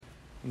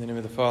In the name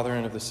of the Father,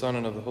 and of the Son,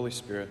 and of the Holy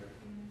Spirit.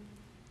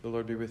 The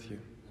Lord be with you.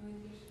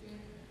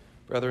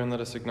 Brethren, let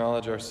us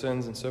acknowledge our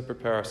sins and so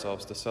prepare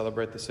ourselves to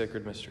celebrate the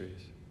sacred mysteries.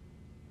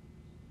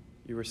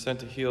 You were sent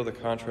to heal the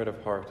contrite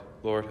of heart.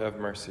 Lord, have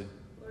mercy.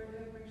 Lord,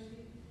 have mercy.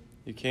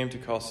 You came to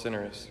call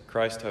sinners.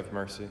 Christ, have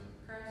mercy.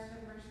 Christ,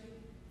 have mercy.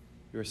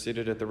 You are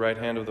seated at the right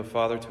hand of the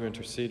Father to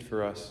intercede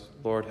for us.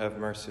 Lord, have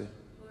mercy.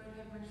 Lord,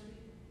 have mercy.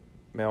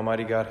 May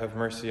Almighty God have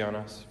mercy on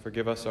us,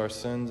 forgive us our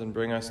sins, and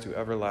bring us to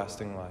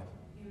everlasting life.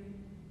 Amen.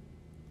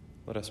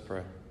 Let us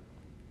pray.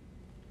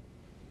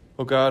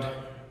 O God,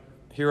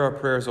 hear our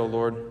prayers, O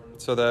Lord,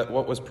 so that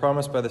what was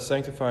promised by the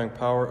sanctifying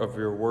power of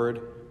your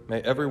word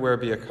may everywhere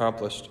be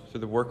accomplished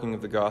through the working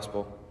of the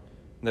gospel,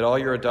 and that all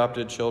your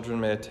adopted children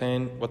may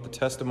attain what the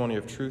testimony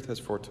of truth has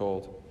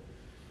foretold.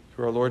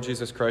 Through our Lord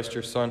Jesus Christ,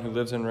 your Son, who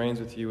lives and reigns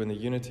with you in the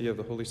unity of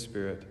the Holy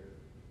Spirit,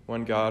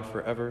 one God,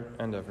 forever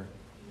and ever.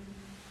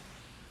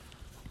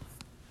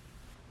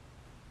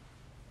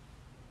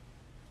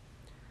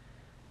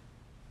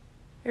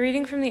 A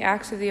reading from the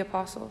Acts of the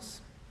Apostles.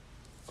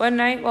 One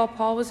night, while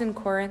Paul was in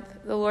Corinth,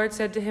 the Lord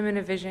said to him in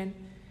a vision,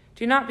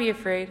 "Do not be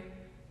afraid.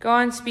 Go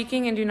on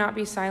speaking and do not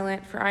be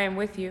silent, for I am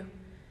with you.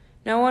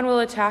 No one will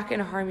attack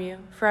and harm you,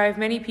 for I have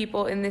many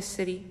people in this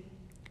city."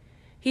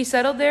 He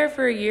settled there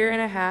for a year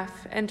and a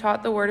half and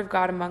taught the word of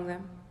God among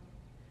them.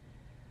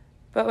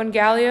 But when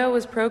Gallio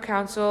was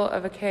proconsul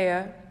of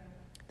Achaia,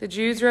 the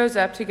Jews rose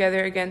up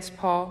together against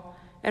Paul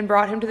and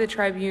brought him to the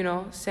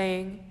tribunal,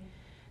 saying,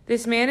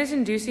 "This man is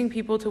inducing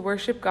people to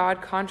worship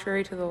God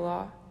contrary to the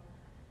law."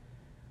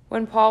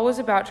 When Paul was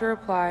about to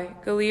reply,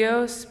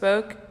 Gallio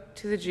spoke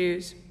to the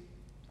Jews,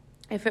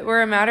 "If it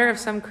were a matter of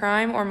some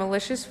crime or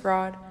malicious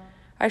fraud,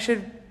 I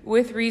should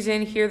with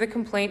reason hear the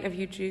complaint of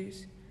you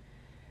Jews.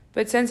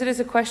 But since it is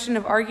a question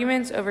of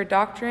arguments over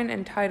doctrine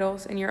and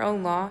titles in your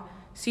own law,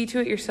 see to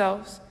it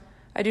yourselves.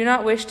 I do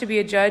not wish to be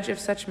a judge of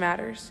such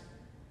matters."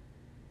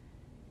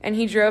 And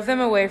he drove them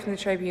away from the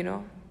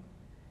tribunal.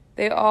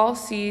 They all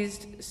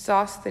seized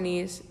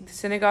Sosthenes, the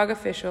synagogue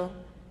official,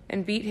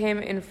 and beat him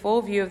in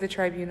full view of the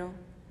tribunal.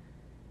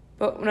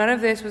 But none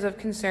of this was of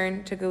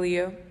concern to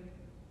Gallio.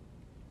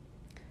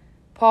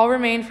 Paul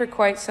remained for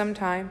quite some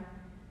time,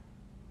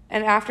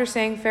 and after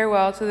saying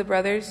farewell to the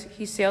brothers,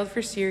 he sailed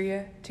for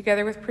Syria,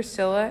 together with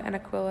Priscilla and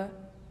Aquila.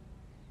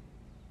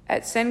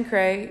 At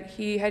Cenchreae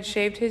he had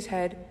shaved his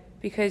head,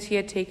 because he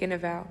had taken a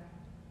vow.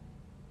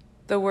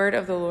 The word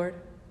of the Lord.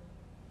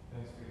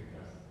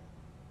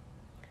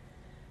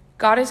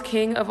 God is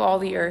king of all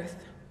the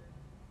earth.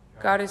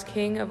 God is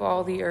king of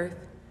all the earth.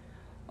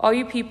 All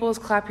you peoples,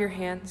 clap your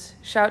hands.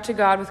 Shout to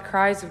God with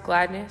cries of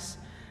gladness.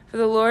 For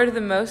the Lord,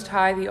 the Most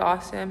High, the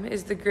Awesome,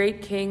 is the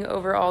great king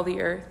over all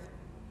the earth.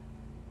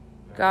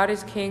 God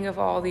is king of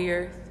all the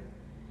earth.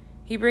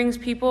 He brings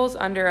peoples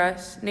under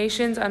us,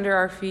 nations under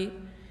our feet.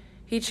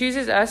 He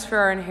chooses us for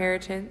our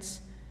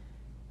inheritance,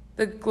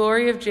 the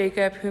glory of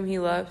Jacob, whom he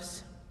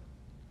loves.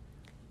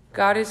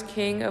 God is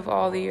king of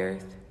all the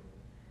earth.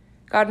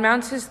 God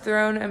mounts his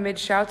throne amid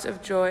shouts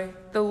of joy,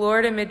 the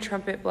Lord amid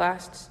trumpet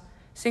blasts.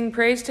 Sing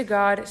praise to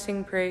God,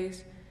 sing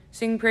praise.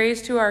 Sing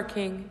praise to our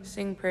King,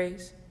 sing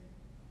praise.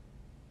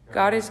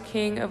 God is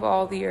king of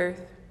all the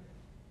earth.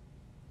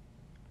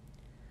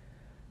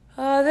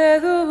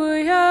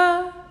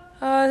 Alleluia,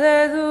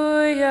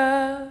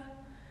 alleluia,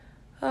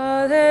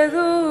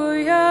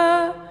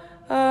 alleluia,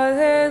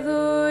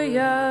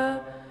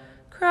 alleluia.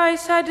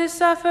 Christ had to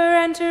suffer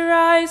and to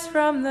rise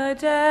from the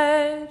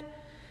dead,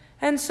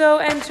 and so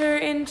enter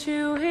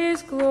into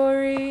his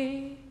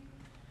glory.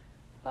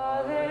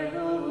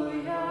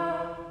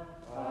 Alleluia,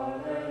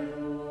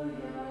 alleluia.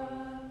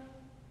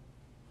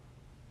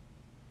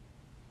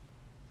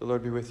 The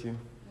Lord be with you.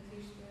 With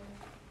your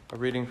spirit. A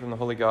reading from the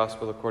Holy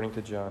Gospel according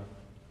to John.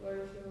 Glory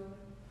to you, Lord.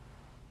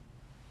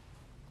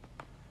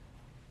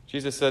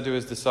 Jesus said to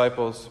his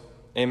disciples,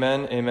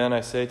 "Amen, amen,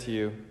 I say to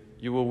you,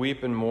 you will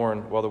weep and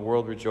mourn while the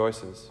world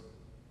rejoices.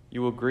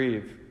 You will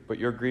grieve, but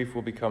your grief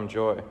will become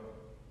joy.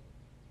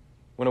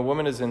 When a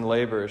woman is in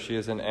labor, she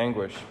is in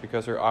anguish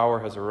because her hour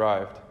has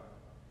arrived.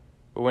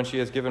 But when she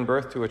has given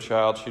birth to a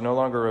child, she no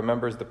longer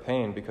remembers the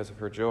pain because of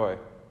her joy,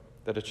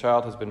 that a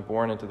child has been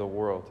born into the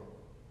world.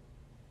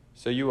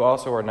 So you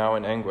also are now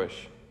in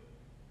anguish.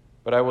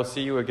 But I will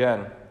see you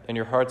again, and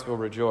your hearts will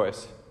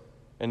rejoice,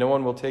 and no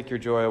one will take your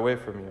joy away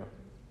from you.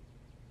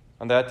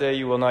 On that day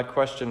you will not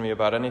question me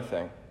about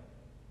anything.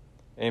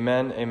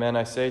 Amen, amen,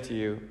 I say to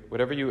you,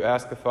 whatever you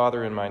ask the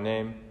Father in my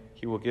name,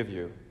 he will give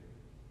you."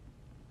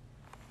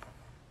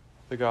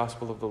 The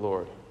Gospel of the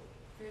Lord.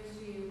 Praise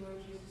to you,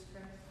 Lord Jesus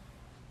Christ.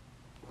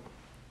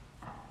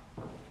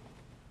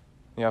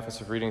 In the office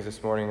of readings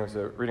this morning, there was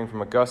a reading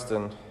from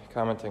Augustine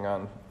commenting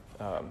on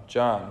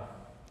John,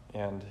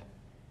 and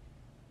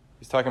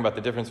he's talking about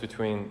the difference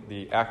between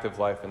the active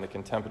life and the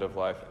contemplative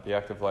life. The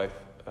active life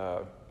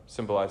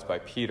symbolized by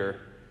Peter,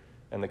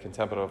 and the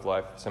contemplative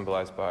life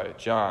symbolized by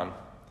John.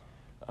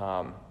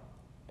 And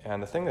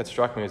the thing that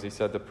struck me is he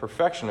said the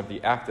perfection of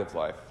the active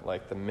life,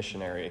 like the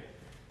missionary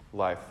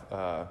life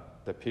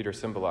that Peter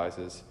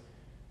symbolizes,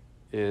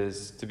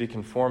 is to be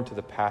conformed to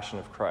the passion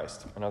of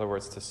Christ. In other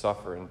words, to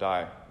suffer and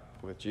die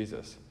with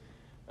Jesus.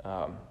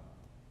 And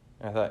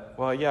I thought,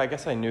 well, yeah, I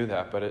guess I knew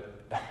that,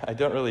 but I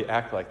don't really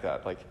act like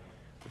that. Like,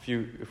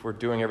 if we're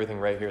doing everything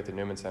right here at the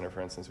Newman Center,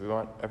 for instance, we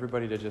want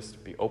everybody to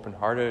just be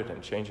open-hearted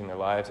and changing their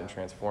lives and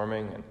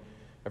transforming, and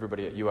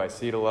everybody at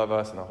UIC to love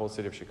us, and the whole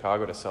city of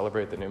Chicago to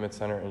celebrate the Newman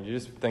Center. And you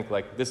just think,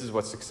 like, this is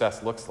what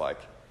success looks like.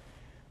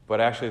 But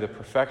actually, the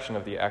perfection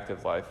of the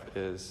active life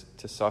is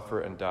to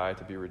suffer and die,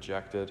 to be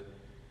rejected.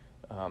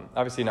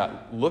 Obviously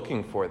not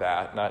looking for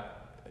that,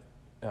 not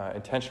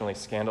intentionally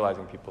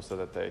scandalizing people so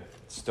that they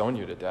stone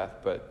you to death,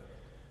 but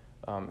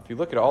if you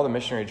look at all the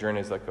missionary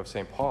journeys like of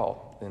St.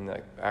 Paul in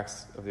the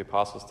Acts of the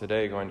Apostles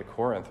today, going to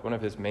Corinth, one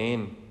of his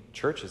main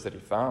churches that he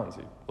founds,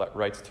 he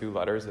writes 2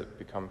 letters that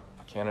become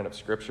canon of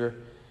Scripture.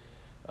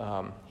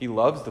 He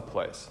loves the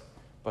place,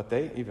 but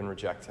they even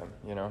reject him,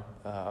 you know.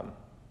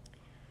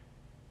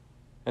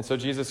 And so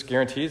Jesus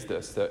guarantees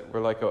this, that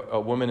we're like a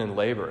woman in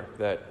labor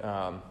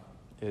that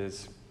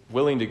is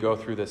willing to go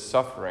through this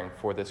suffering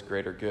for this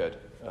greater good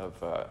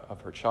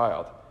of her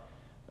child.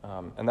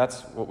 And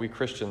that's what we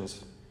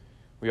Christians,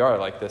 we are,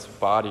 like this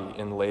body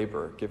in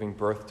labor, giving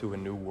birth to a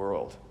new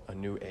world, a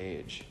new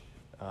age.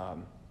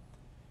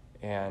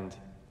 And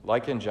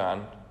like in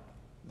John,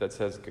 that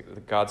says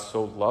God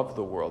so loved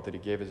the world that he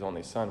gave his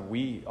only son,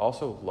 we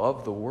also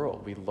love the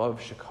world. We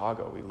love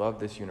Chicago. We love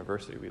this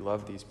university. We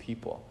love these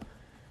people.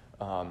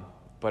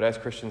 But as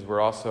Christians,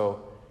 we're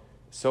also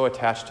so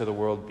attached to the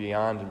world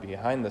beyond and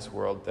behind this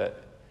world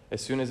that as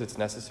soon as it's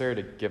necessary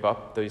to give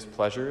up these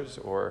pleasures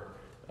or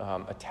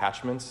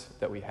attachments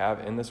that we have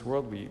in this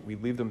world, we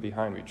leave them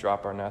behind. We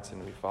drop our nets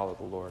and we follow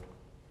the Lord.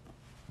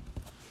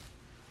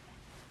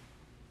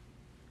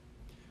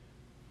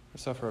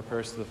 Let's offer our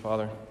prayers to the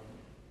Father.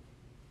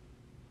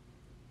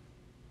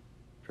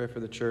 Pray for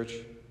the Church,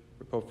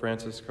 for Pope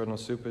Francis, Cardinal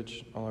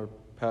Cupich, all our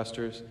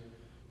pastors,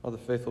 all the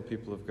faithful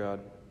people of God,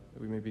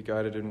 that we may be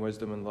guided in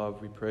wisdom and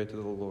love. We pray to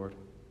the Lord.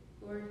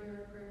 Lord, hear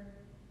our prayer.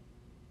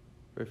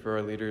 Pray for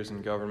our leaders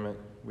in government,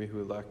 we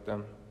who elect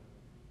them,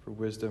 for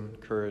wisdom,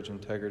 courage,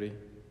 integrity.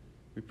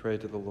 We pray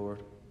to the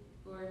Lord.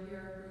 Lord, hear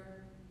our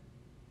prayer.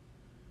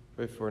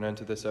 Pray for an end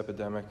to this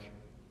epidemic.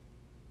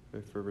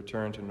 Pray for a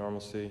return to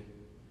normalcy,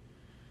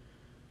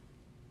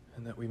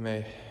 and that we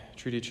may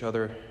treat each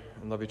other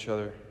and love each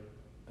other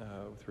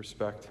with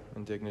respect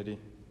and dignity.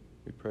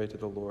 We pray to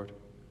the Lord.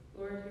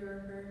 Lord, hear our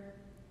prayer.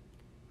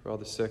 For all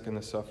the sick and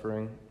the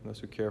suffering, and those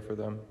who care for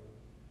them,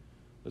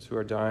 those who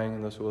are dying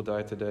and those who will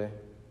die today,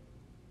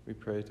 we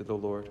pray to the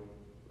Lord.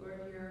 Lord,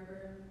 hear our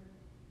prayer.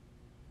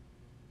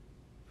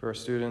 For our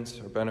students,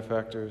 our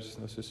benefactors,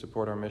 those who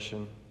support our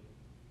mission,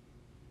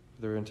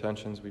 for their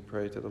intentions, we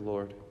pray to the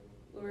Lord.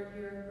 Lord,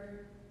 hear our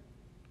prayer.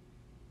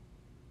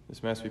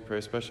 This Mass we pray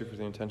especially for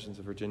the intentions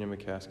of Virginia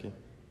McCaskey.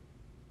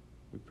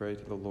 We pray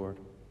to the Lord.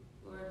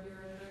 Lord, hear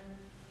our prayer.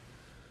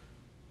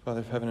 Father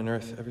of heaven and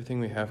earth, everything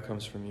we have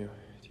comes from you.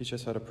 Teach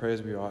us how to pray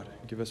as we ought,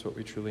 and give us what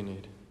we truly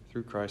need.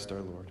 Through Christ our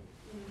Lord.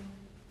 Amen.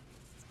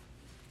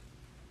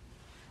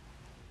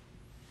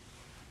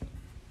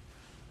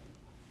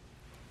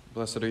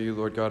 Blessed are you,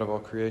 Lord God of all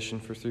creation,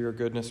 for through your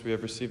goodness we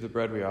have received the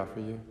bread we offer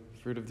you.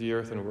 Fruit of the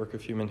earth and work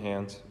of human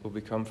hands will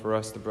become for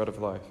us the bread of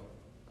life.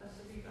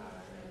 Blessed be God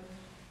forever.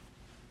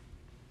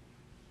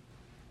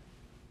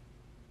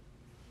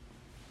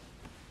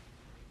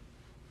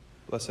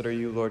 Blessed are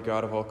you, Lord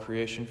God of all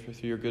creation, for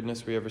through your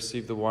goodness we have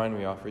received the wine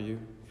we offer you.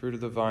 Fruit of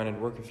the vine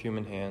and work of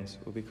human hands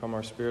will become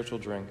our spiritual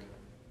drink.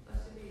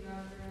 Blessed be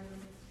God forever.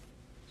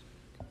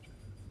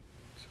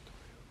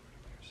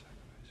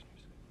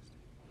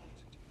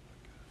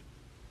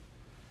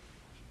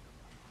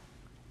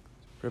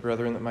 Pray,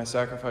 brethren, that my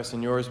sacrifice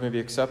and yours may be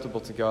acceptable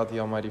to God, the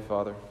Almighty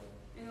Father.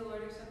 May the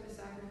Lord accept the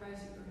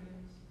sacrifice of your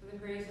hands, for the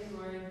praise and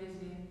glory of his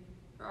name,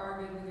 for our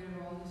good and the good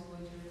of all his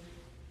holy church.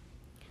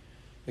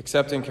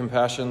 Accept in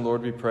compassion,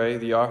 Lord, we pray,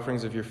 the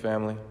offerings of your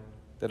family,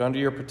 that under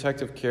your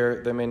protective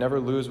care they may never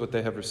lose what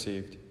they have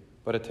received,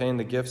 but attain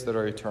the gifts that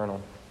are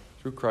eternal.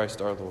 Through Christ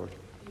our Lord.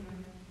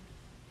 Amen.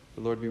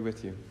 The Lord be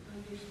with you.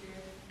 And with your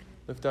spirit.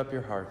 Lift up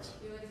your hearts.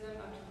 We lift them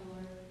up to the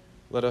Lord.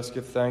 Let us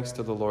give thanks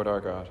to the Lord our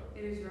God.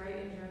 It is right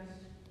and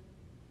just.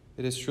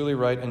 It is truly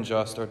right and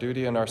just, our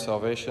duty and our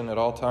salvation at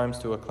all times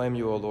to acclaim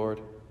you, O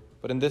Lord,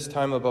 but in this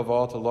time above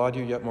all to laud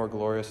you yet more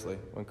gloriously,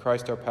 when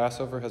Christ our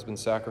Passover has been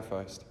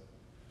sacrificed.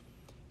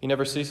 He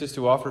never ceases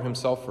to offer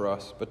himself for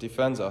us, but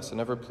defends us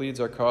and ever pleads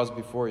our cause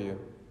before you.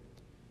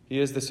 He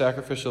is the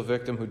sacrificial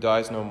victim who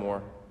dies no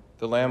more,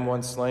 the Lamb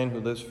once slain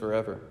who lives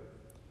forever.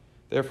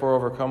 Therefore,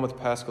 overcome with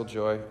paschal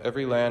joy,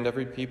 every land,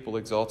 every people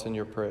exalts in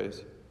your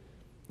praise.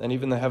 And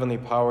even the heavenly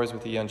powers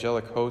with the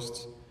angelic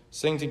hosts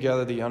sing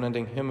together the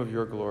unending hymn of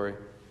your glory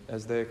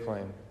as they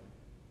acclaim.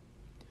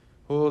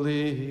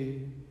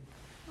 Holy,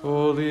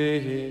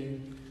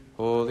 holy,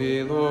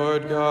 holy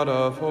Lord God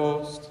of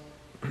hosts,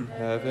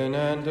 heaven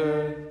and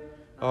earth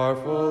are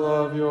full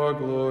of your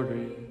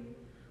glory.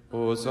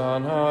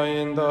 Hosanna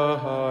in the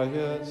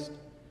highest.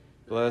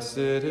 Blessed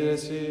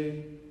is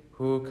he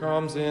who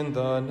comes in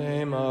the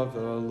name of the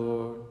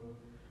Lord.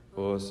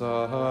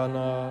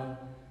 Hosanna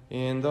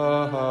in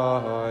the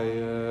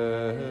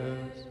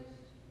highest.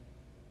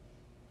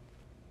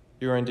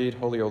 You are indeed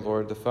holy, O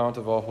Lord, the fount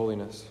of all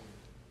holiness.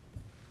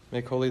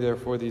 Make holy,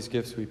 therefore, these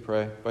gifts, we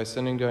pray, by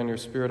sending down your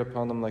Spirit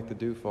upon them like the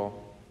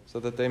dewfall,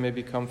 so that they may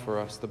become for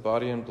us the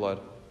body and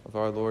blood of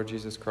our Lord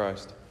Jesus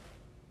Christ.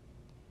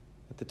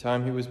 At the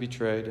time he was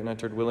betrayed and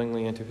entered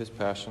willingly into his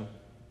passion,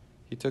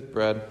 he took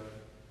bread,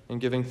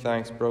 and giving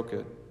thanks, broke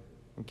it,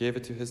 and gave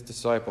it to his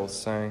disciples,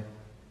 saying,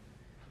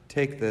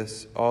 "Take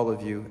this, all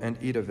of you, and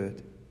eat of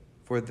it,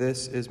 for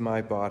this is my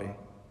body,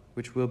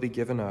 which will be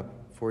given up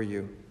for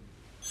you."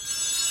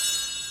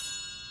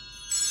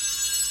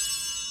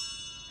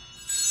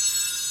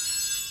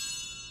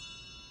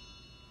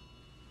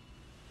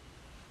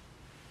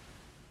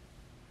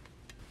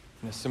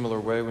 In a similar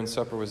way, when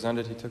supper was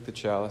ended, he took the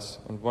chalice,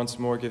 and once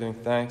more giving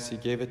thanks, he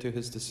gave it to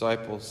his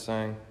disciples,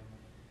 saying,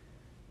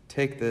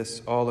 "Take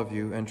this, all of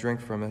you, and drink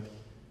from it,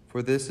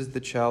 for this is the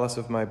chalice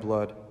of my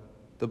blood,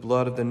 the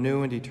blood of the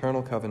new and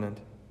eternal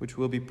covenant, which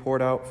will be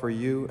poured out for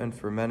you and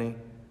for many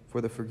for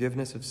the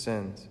forgiveness of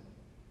sins.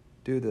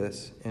 Do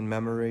this in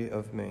memory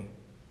of me."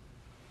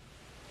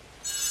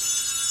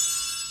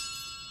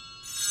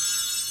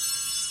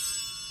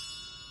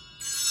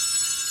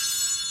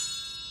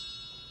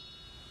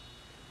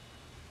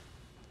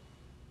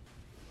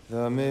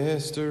 The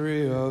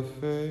mystery of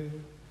faith.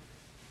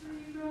 We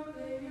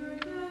proclaim your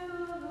death,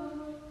 O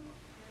Lord,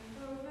 and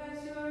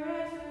profess your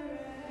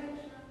resurrection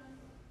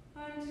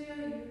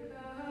until you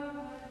come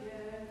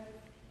again.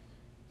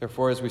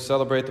 Therefore, as we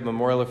celebrate the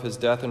memorial of his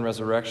death and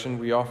resurrection,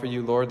 we offer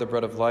you, Lord, the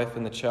bread of life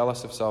and the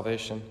chalice of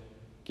salvation,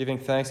 giving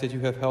thanks that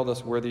you have held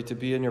us worthy to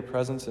be in your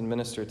presence and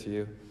minister to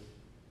you.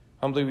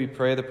 Humbly we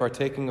pray that,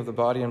 partaking of the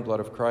body and blood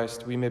of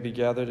Christ, we may be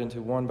gathered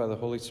into one by the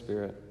Holy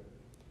Spirit.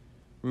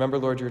 Remember,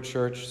 Lord, your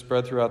church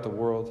spread throughout the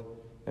world,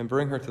 and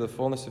bring her to the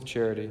fullness of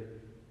charity,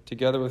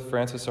 together with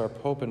Francis our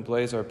Pope and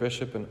Blaise our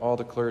Bishop and all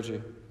the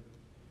clergy.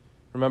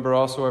 Remember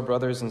also our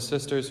brothers and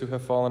sisters who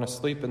have fallen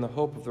asleep in the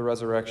hope of the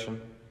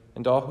resurrection,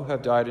 and all who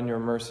have died in your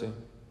mercy.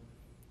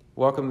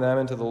 Welcome them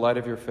into the light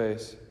of your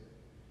face.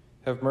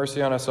 Have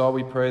mercy on us all,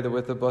 we pray, that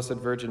with the Blessed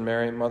Virgin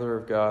Mary, Mother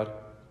of God,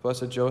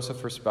 blessed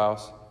Joseph, her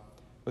spouse,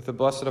 with the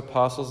blessed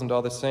apostles and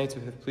all the saints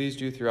who have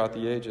pleased you throughout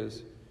the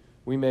ages,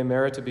 we may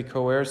merit to be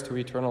co-heirs to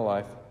eternal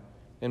life,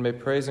 and may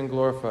praise and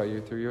glorify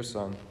you through your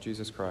Son,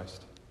 Jesus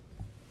Christ.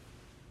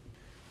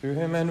 Through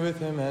him and with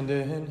him and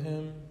in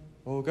him,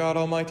 O God,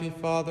 Almighty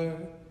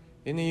Father,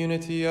 in the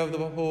unity of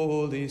the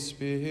Holy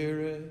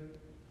Spirit,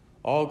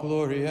 all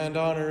glory and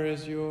honor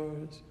is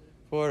yours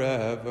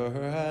forever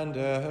and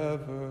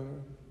ever.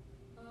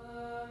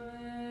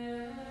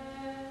 Amen.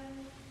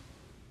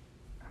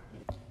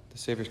 The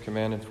Savior's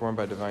command, informed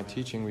by divine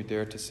teaching, we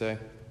dare to say,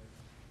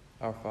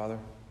 Our Father,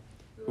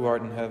 who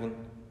art in heaven,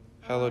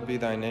 hallowed be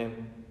thy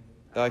name.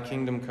 Thy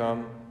kingdom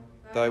come,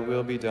 thy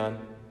will be done,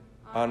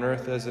 on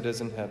earth as it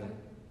is in heaven.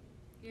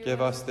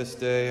 Give us this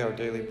day our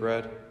daily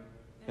bread,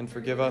 and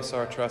forgive us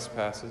our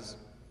trespasses,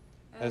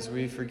 as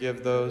we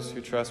forgive those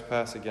who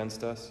trespass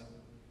against us.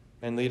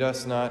 And lead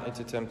us not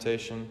into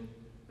temptation,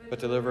 but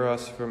deliver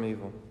us from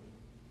evil.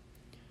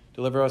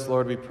 Deliver us,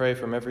 Lord, we pray,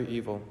 from every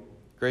evil.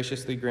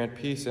 Graciously grant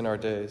peace in our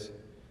days,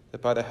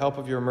 that by the help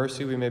of your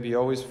mercy we may be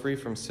always free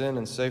from sin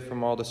and safe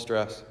from all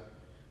distress,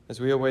 as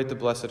we await the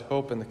blessed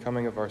hope and the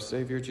coming of our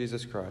Savior,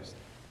 Jesus Christ.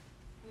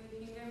 The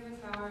kingdom, the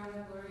power, and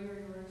the glory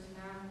are yours,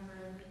 now and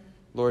forever.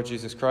 Lord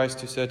Jesus Christ,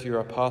 who said to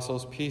your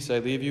apostles, "Peace I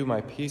leave you, my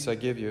peace I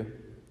give you,"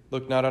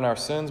 look not on our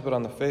sins, but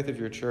on the faith of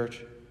your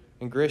church,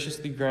 and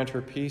graciously grant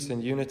her peace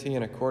and unity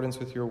in accordance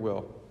with your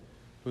will,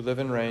 who live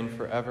and reign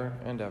forever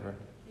and ever.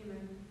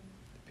 Amen.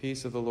 The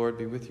peace of the Lord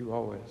be with you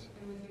always.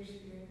 And with your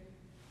spirit.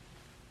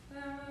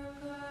 Lamb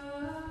of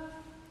God,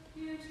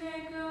 you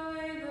take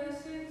away the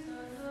sins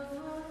of the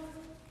world.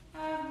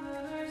 Have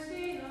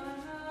mercy on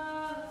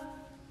us.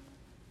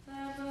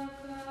 Lamb of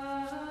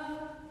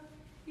God,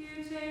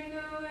 you take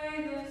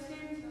away the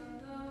sins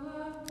of the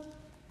world.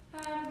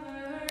 Have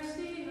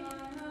mercy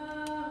on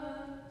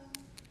us.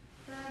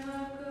 Lamb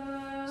of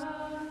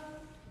God,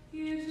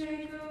 you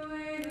take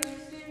away the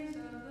sins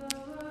of the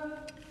world.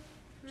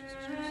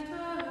 Grant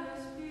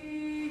us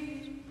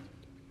peace.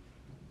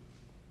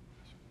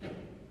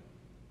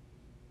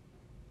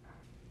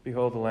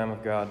 Behold the Lamb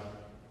of God.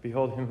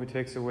 Behold him who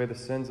takes away the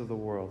sins of the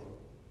world.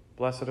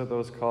 Blessed are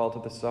those called to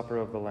the supper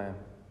of the Lamb.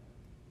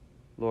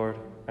 Lord,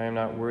 I am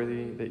not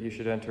worthy that you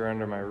should enter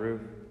under my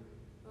roof,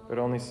 but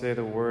only say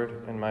the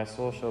word, and my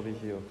soul shall be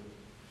healed.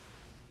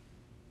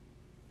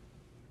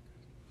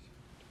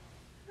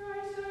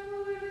 Christ,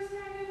 who was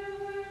handed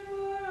over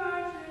for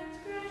our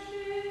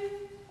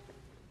transgressions,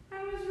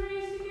 and was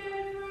raised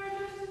again for our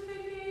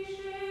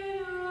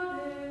justification.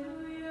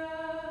 Alleluia.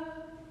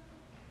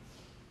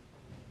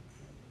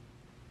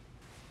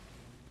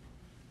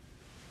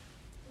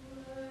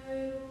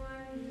 What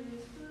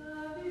wondrous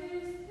love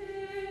is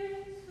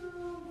this, O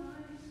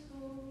my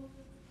soul,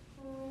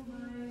 O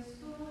my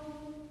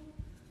soul.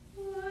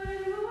 What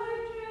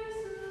wondrous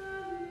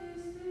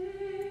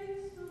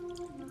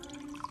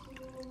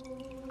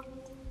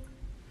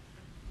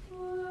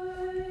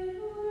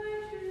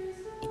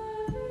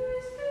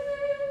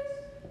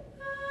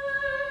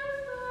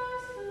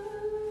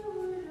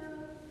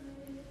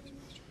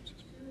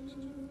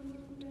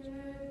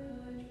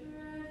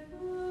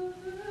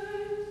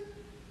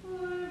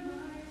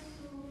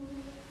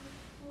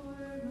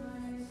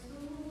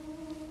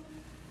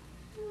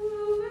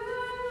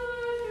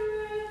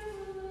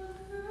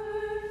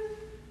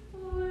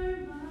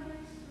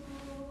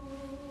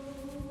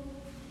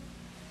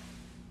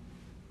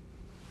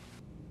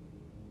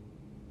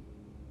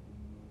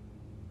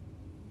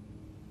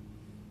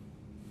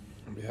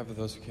behalf of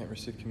those who can't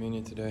receive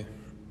communion today,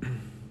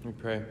 we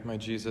pray, my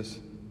Jesus,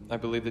 I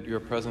believe that you are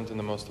present in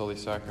the most holy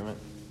sacrament.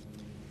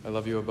 I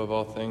love you above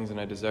all things, and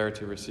I desire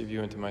to receive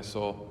you into my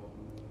soul.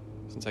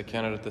 Since I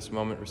cannot at this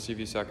moment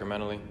receive you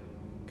sacramentally,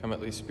 come at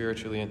least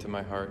spiritually into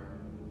my heart.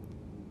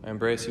 I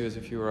embrace you as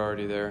if you were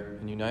already there,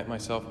 and unite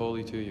myself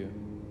wholly to you.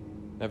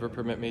 Never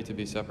permit me to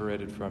be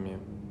separated from you.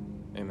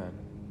 Amen.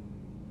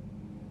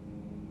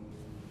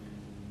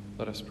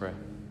 Let us pray.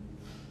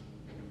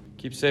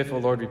 Keep safe, O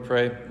Lord, we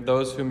pray,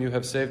 those whom you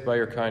have saved by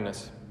your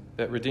kindness,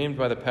 that redeemed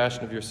by the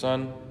passion of your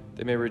Son,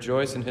 they may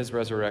rejoice in his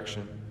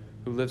resurrection,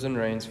 who lives and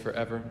reigns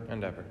forever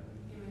and ever.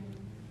 Amen.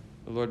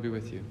 The Lord be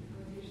with you.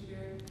 With your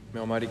spirit. May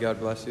Almighty God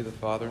bless you, the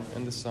Father,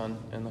 and the Son,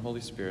 and the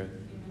Holy Spirit.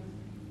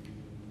 Amen.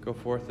 Go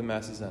forth, the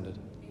Mass is ended.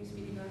 Thanks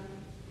be to God.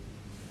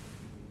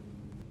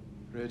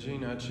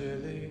 Regina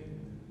Caeli,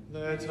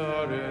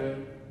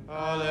 letare,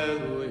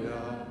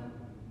 alleluia.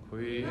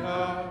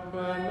 Quia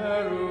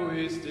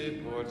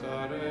meruisti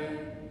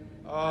portare,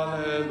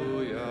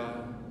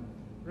 alleluia.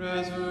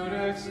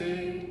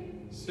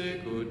 Resurrexi,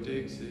 sicut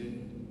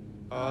dixi,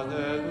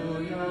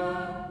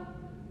 alleluia.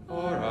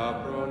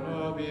 Ora pro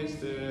nobis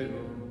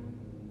Deum,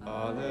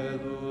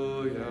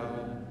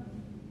 alleluia.